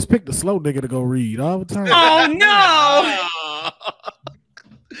she always pick the slow nigga to go read all the time? Oh no.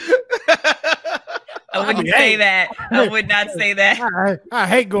 I wouldn't say that. I would not say that. I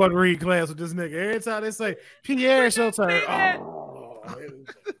hate going to read class with this nigga. Every time they say, Pierre, it's your turn. Oh.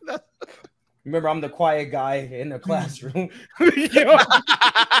 Remember, I'm the quiet guy in the classroom. All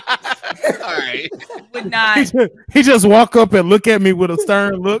right. Would not. He just walk up and look at me with a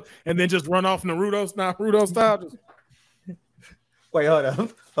stern look and then just run off Naruto style. Just... Wait, hold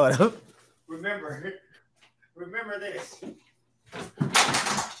up. Remember this.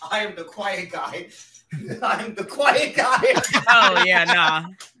 I am the quiet guy. Oh, yeah, nah.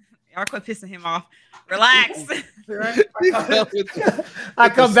 Y'all quit pissing him off. Relax. I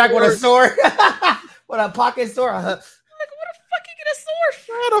come back with a sword. With a pocket sword. Like, where the fuck you get a sword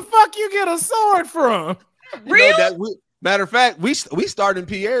from? Where the fuck you get a sword from? Real? Matter of fact, we started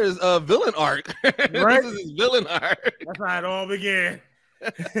Pierre's villain arc. Right? This is his villain arc. That's how it all began.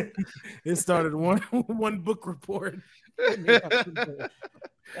 It started one book report.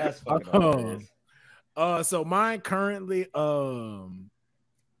 That's fucking so mine currently,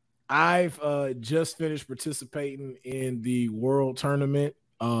 I've just finished participating in the world tournament.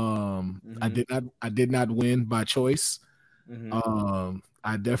 I did not win by choice.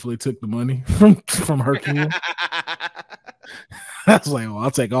 I definitely took the money from Hercule. I was like, well,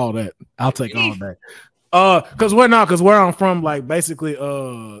 I'll take all that. Because where I'm from, like basically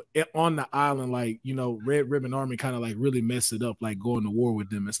on the island, like, Red Ribbon Army kind of like really messed it up, like going to war with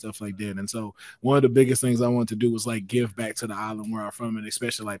them and stuff like that. And so one of the biggest things I wanted to do was like give back to the island where I'm from, and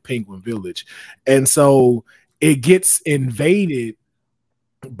especially like Penguin Village. And so it gets invaded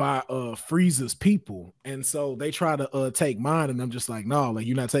by Frieza's people, and so they try to take mine, and I'm just like, no, like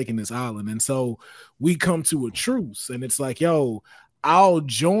you're not taking this island. And so we come to a truce, and it's like, yo, I'll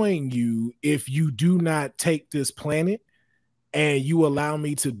join you if you do not take this planet and you allow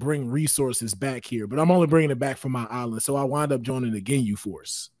me to bring resources back here, but I'm only bringing it back from my island. So I wind up joining the Ginyu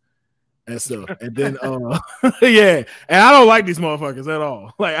Force and stuff. And then yeah, and I don't like these motherfuckers at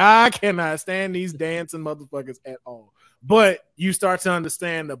all. Like, I cannot stand these dancing motherfuckers at all. But you start to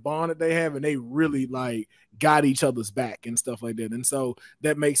understand the bond that they have, and they really like got each other's back and stuff like that. And so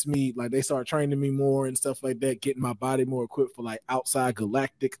that makes me like, they start training me more and stuff like that, getting my body more equipped for like outside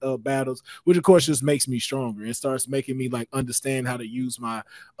galactic battles, which of course just makes me stronger. It starts making me like understand how to use my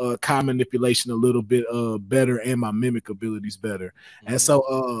Kai manipulation a little bit better, and my mimic abilities better. And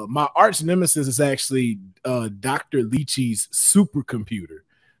so my arch nemesis is actually Dr. Leachy's supercomputer.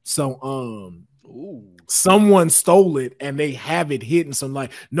 So someone stole it, and they have it hidden. So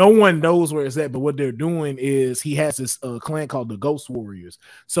like, no one knows where it's at, but what they're doing is he has this clan called the Ghost Warriors.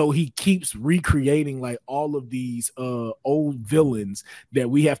 So he keeps recreating like all of these old villains that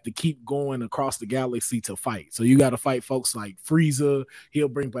we have to keep going across the galaxy to fight. So you got to fight folks like Frieza. He'll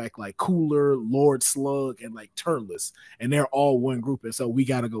bring back like Cooler, Lord Slug, and like Turles, and they're all one group. And so we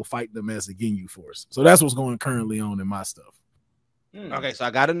got to go fight them as the Ginyu Force. So that's what's going currently on in my stuff. Okay, so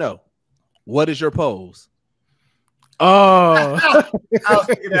I got to know, what is your pose? I was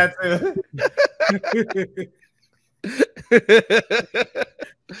thinking that too.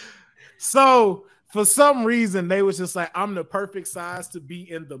 So for some reason, they was just like, I'm the perfect size to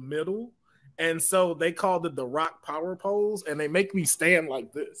be in the middle. And so they called it the rock power pose, and they make me stand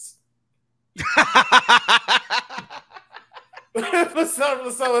like this. So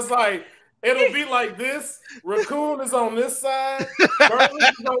it's like, it'll be like this. Raccoon is on this side, Burley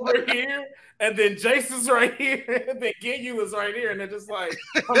is over here, and then Jason's right here, and then Ginyu is right here. And they're just like,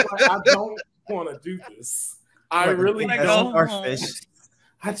 I'm like, I don't want to do this. I really don't.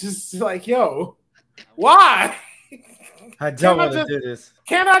 I just like, yo, why? I don't want to do this.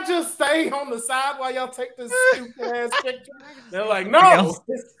 Can I just stay on the side while y'all take this stupid ass picture? They're like, no.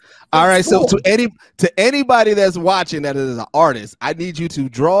 All right, so to anybody that's watching that is an artist, I need you to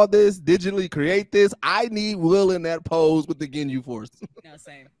draw this, digitally create this. I need Will in that pose with the Ginyu Force. No,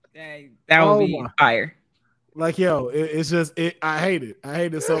 same. That would be fire. Like, yo, it's just I hate it. I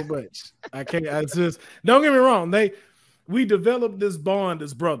hate it so much. I can't. I just, don't get me wrong. We developed this bond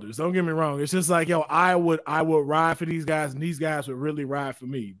as brothers. Don't get me wrong. It's just like, yo, I would ride for these guys, and these guys would really ride for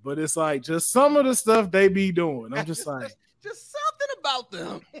me. But it's like, just some of the stuff they be doing, I'm just like, just something about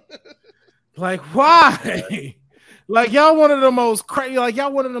them. Like, why? Like, y'all one of the most crazy, like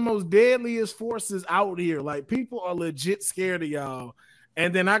y'all one of the most deadliest forces out here. Like, people are legit scared of y'all.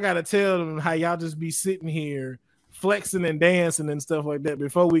 And then I gotta tell them how y'all just be sitting here flexing and dancing and stuff like that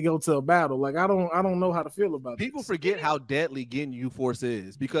before we go to a battle. Like, I don't know how to feel about people this. Forget how deadly Ginyu Force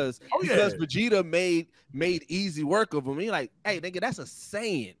is because Vegeta made easy work of him. He like, hey nigga, that's a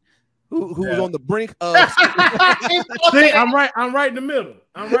Saiyan who was on the brink of See, I'm right in the middle.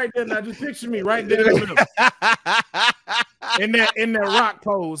 I'm right there. Now just picture me right there in the middle. in that rock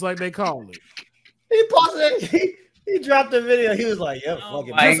pose, like they call it. He posted it. He dropped the video. He was like, "Yep, oh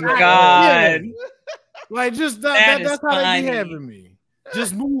my god!" Like, just that's how they be having me.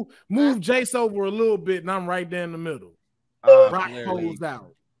 Just move Jace over a little bit, and I'm right there in the middle. Rock pose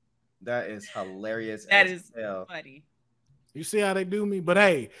out. That is hilarious. That is funny. You see how they do me? But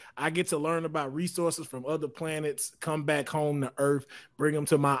hey, I get to learn about resources from other planets, come back home to Earth, bring them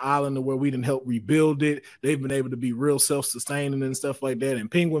to my island to where we didn't help rebuild it. They've been able to be real self-sustaining and stuff like that.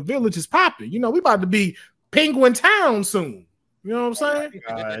 And Penguin Village is popping. You know, we about to be Penguin Town soon. You know what I'm saying?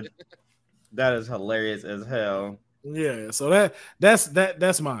 God. That is hilarious as hell. Yeah, so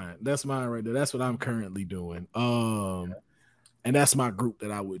that's mine. That's mine right there. That's what I'm currently doing. And that's my group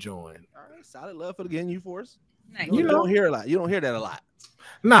that I would join. All right, solid love for the Ginyu Force. Nice. You don't hear a lot. You don't hear that a lot.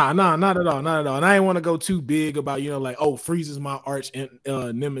 Nah, not at all, not at all. And I ain't want to go too big about, like, oh, Frieza's my arch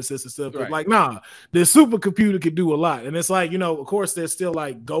nemesis and stuff. Right. Like, nah, the supercomputer could do a lot. And it's like, of course, they're still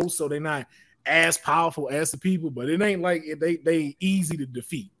like ghosts, so they're not as powerful as the people, but it ain't like they easy to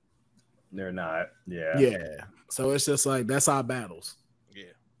defeat. They're not. Yeah. Yeah. So it's just like, that's our battles.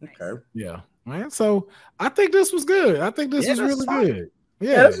 Yeah. Okay. Yeah. Man. So I think this was good. I think this was really good.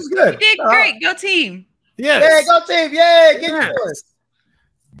 Yeah, this was good. You did great. Go team. Yes. Yeah, go team. Yeah, get yours.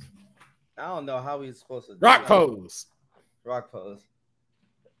 I don't know how we're supposed to do rock pose. Rock pose.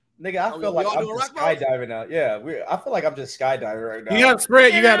 Nigga, I feel like I'm just skydiving now. Yeah, I feel like I'm just skydiving right now. You gotta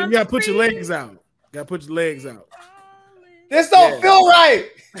spread, you gotta put your legs out. You gotta put your legs out. This don't feel right.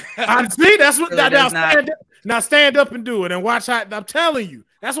 I see. That's what Now stand up and do it and watch how. I'm telling you,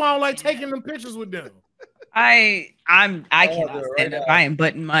 that's why I don't like taking them pictures with them. I cannot stand up. I am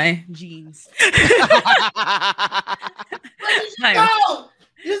buttoning my jeans.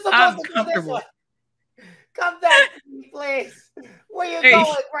 I'm comfortable. Come back, please. Where you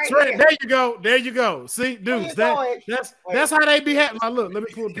going? Right here. There you go. See, dudes, that's how they be having. Look, let me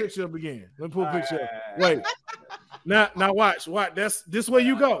pull a picture up again. Let me pull a picture up. Wait. Now watch. This where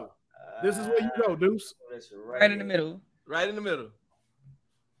you go. This is where you go, Deuce. Right in the middle. Right in the middle.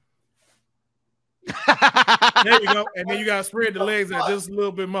 There you go. And then you gotta spread the legs out just a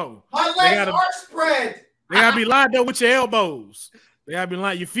little bit more. My legs are spread. They gotta be lined up with your elbows. They gotta be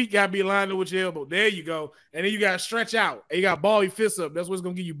lined. Your feet gotta be lined up with your elbow. There you go. And then you gotta stretch out. And you gotta ball your fists up. That's what's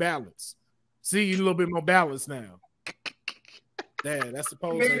gonna give you balance. See, you a little bit more balance now. Damn, that's the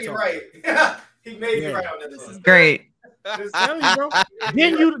pose. He made me right. He made me right on this. This is great. Just telling you, bro.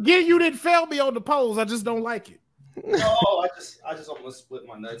 Again, you didn't fail me on the pose. I just don't like it. No, I just almost split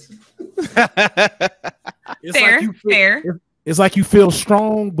my nuts. It's like you feel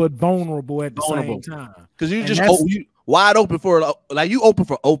strong but vulnerable at the same time. Because you wide open for you open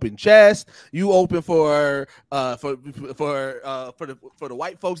for open chest. You open for the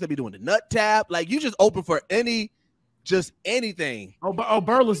white folks that be doing the nut tap. Like you just open for anything.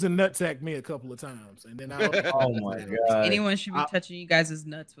 Burleson nut tapped me a couple of times, and then oh my god! Anyone should be touching you guys'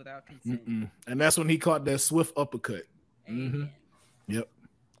 nuts without consent. And that's when he caught that swift uppercut. Mm-hmm. Yep.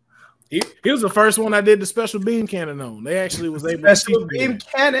 He was the first one I did the special beam cannon on. They actually was able to special beam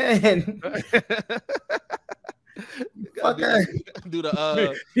cannon. Okay. Do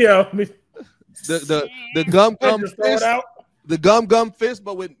the the gum fist. The gum fist,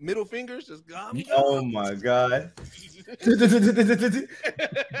 but with middle fingers, just gum. Oh my god.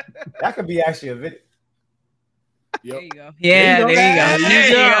 That could be actually a video. Yep. There you go. Yeah, there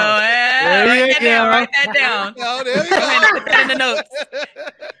you go. Write that down. Oh, there you go. Put that in the notes.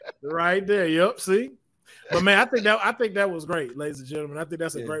 Right there. Yep. See. But man, I think that was great, ladies and gentlemen. I think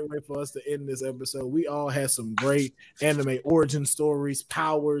that's a great way for us to end this episode. We all had some great anime origin stories,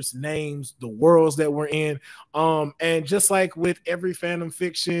 powers, names, the worlds that we're in. And just like with every Fantom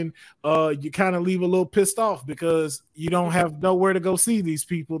Fiction, you kind of leave a little pissed off because you don't have nowhere to go see these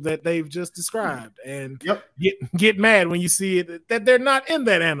people that they've just described, and get mad when you see it that they're not in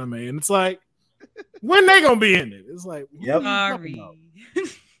that anime, and it's like, when they gonna be in it? It's like, sorry.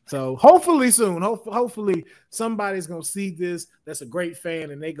 So hopefully soon, hopefully somebody's gonna see this that's a great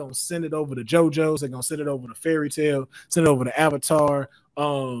fan, and they gonna send it over to JoJo's. They're gonna send it over to Fairy Tail, send it over to Avatar.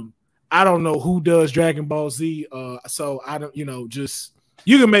 I don't know who does Dragon Ball Z. So I don't, just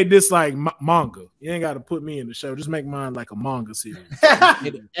you can make this like manga. You ain't got to put me in the show. Just make mine like a manga series.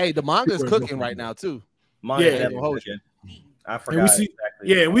 Hey, the manga is cooking right now too. I forgot.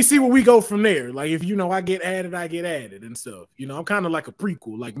 We see where we go from there. Like if I get added and stuff. I'm kind of like a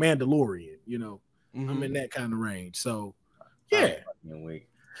prequel, like Mandalorian. I'm in that kind of range. So yeah.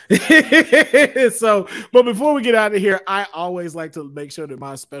 So, but before we get out of here, I always like to make sure that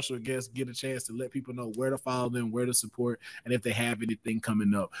my special guests get a chance to let people know where to follow them, where to support, and if they have anything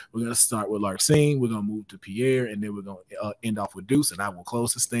coming up. We're gonna start with Larxene, we're gonna move to Pierre, and then we're gonna end off with Deuce, and I will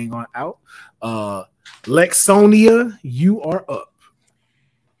close this thing on out. Lexonia, you are up.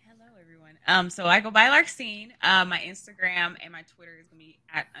 So I go by Larxene. My Instagram and my Twitter is gonna be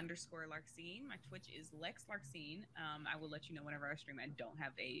 @_Larxene. My Twitch is Lex Larxene. I will let you know whenever I stream. I don't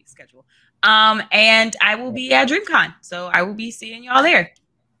have a schedule. And I will be at DreamCon, so I will be seeing y'all there.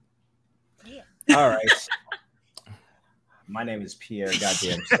 Yeah. All right. My name is Pierre.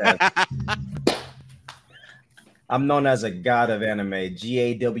 Goddamn Stepz. I'm known as a god of anime.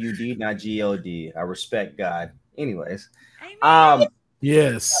 GAWD, not GOD. I respect God. Anyways.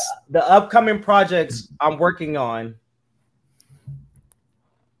 Yes. The upcoming projects I'm working on.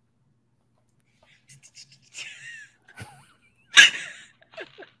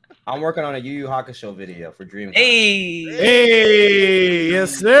 I'm working on a Yu Yu Hakusho video for DreamCon. Hey,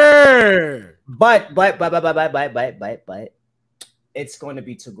 yes, sir. But it's going to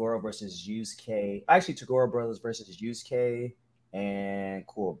be Toguro versus Yusuke. Actually, Toguro Brothers versus Yusuke and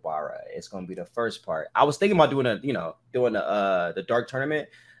Kuwabara. It's going to be the first part. I was thinking about doing the dark tournament,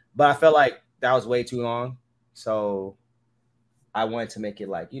 but I felt like that was way too long. So I wanted to make it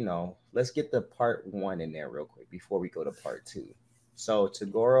like, let's get the part 1 in there real quick before we go to part 2. So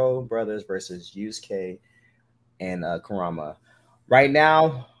Toguro Brothers versus Yusuke and Kurama. Right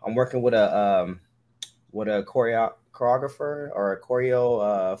now, I'm working with a choreographer or a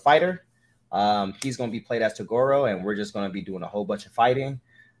choreo fighter. He's going to be played as Toguro, and we're just going to be doing a whole bunch of fighting.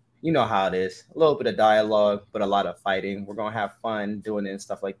 you know how it is. A little bit of dialogue, but a lot of fighting. We're gonna have fun doing it and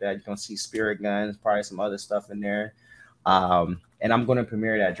stuff like that. You're gonna see spirit guns, probably some other stuff in there. And I'm gonna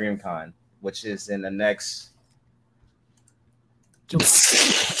premiere it at DreamCon, which is in the next.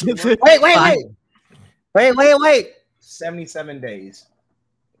 Wait. 77 days.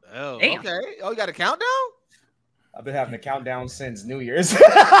 Oh, Damn. okay. Oh, you got a countdown? I've been having a countdown since New Year's.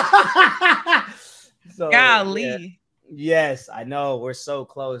 So, Golly. yeah. Yes, I know. We're so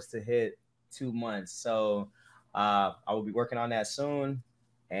close to hit 2 months. So I will be working on that soon.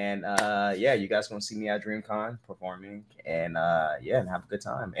 And yeah, you guys gonna see me at DreamCon performing, and yeah, and have a good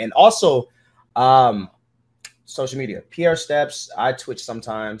time. And also, social media, Pierre Stepz. I Twitch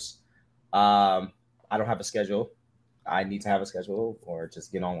sometimes. I don't have a schedule. I need to have a schedule or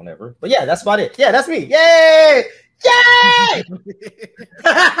just get on whenever. But yeah, that's about it. Yeah, that's me. Yay! Yay!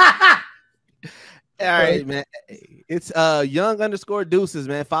 All right, man. It's young_Deuces,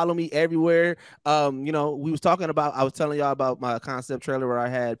 man. Follow me everywhere. You know, I was telling y'all about my concept trailer where I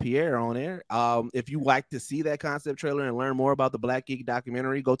had Pierre on there. If you like to see that concept trailer and learn more about the Black Geek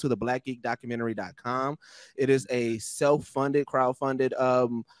documentary, go to the blackgeekdocumentary.com. It is a self-funded, crowdfunded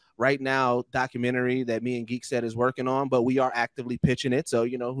right now documentary that me and Geekset is working on, but we are actively pitching it. So,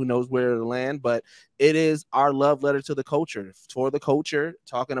 you know, who knows where it'll land, but it is our love letter to the culture, for the culture,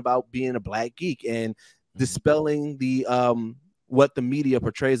 talking about being a Black geek and dispelling the what the media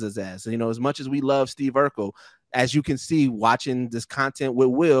portrays us as. You know, as much as we love Steve Urkel, as you can see, watching this content with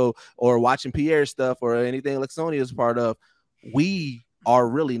Will or watching Pierre stuff or anything Larxene is part of, we are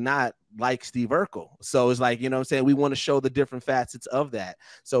really not like Steve Urkel. So it's like, you know what I'm saying? We want to show the different facets of that.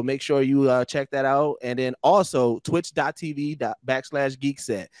 So make sure you check that out. And then also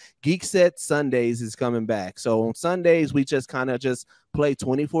twitch.tv/Geekset. Geekset Sundays is coming back. So on Sundays, we just kind of just play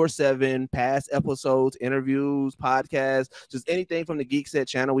 24/7, past episodes, interviews, podcasts, just anything from the Geekset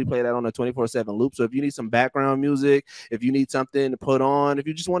channel. We play that on a 24/7 loop. So if you need some background music, if you need something to put on, if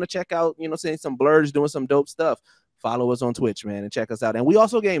you just want to check out, you know, saying some blurs doing some dope stuff, follow us on Twitch, man, and check us out. And we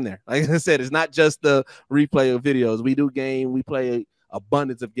also game there. Like I said, it's not just the replay of videos. We do game. We play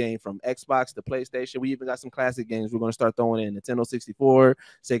abundance of game from Xbox to PlayStation. We even got some classic games we're going to start throwing in: Nintendo 64,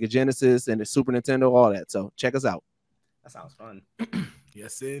 Sega Genesis, and the Super Nintendo, all that. So check us out. That sounds fun.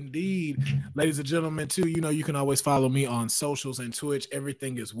 Yes, indeed. Ladies and gentlemen, too, you know, you can always follow me on socials and Twitch.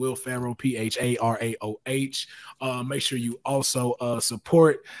 Everything is Will Pharaoh, PHARAOH. Make sure you also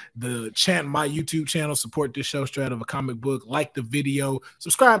support the my YouTube channel, support this show straight out of a comic book, like the video,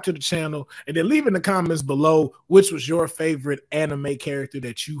 subscribe to the channel, and then leave in the comments below which was your favorite anime character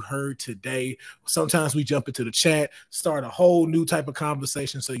that you heard today. Sometimes we jump into the chat, start a whole new type of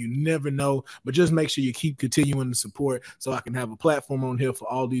conversation, so you never know, but just make sure you keep continuing to support so I can have a platform on here for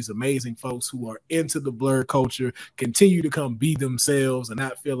all these amazing folks who are into the blerd culture, continue to come be themselves and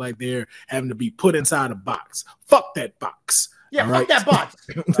not feel like they're having to be put inside a box. Fuck that box. Yeah, fuck that box.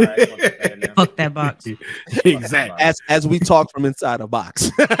 Fuck that box. Exactly. As we talk from inside a box.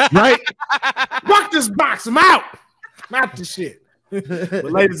 Right? Fuck this box. I'm out. Not the shit.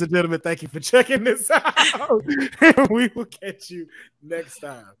 But ladies and gentlemen, thank you for checking this out. We will catch you next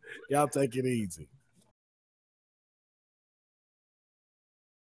time. Y'all take it easy.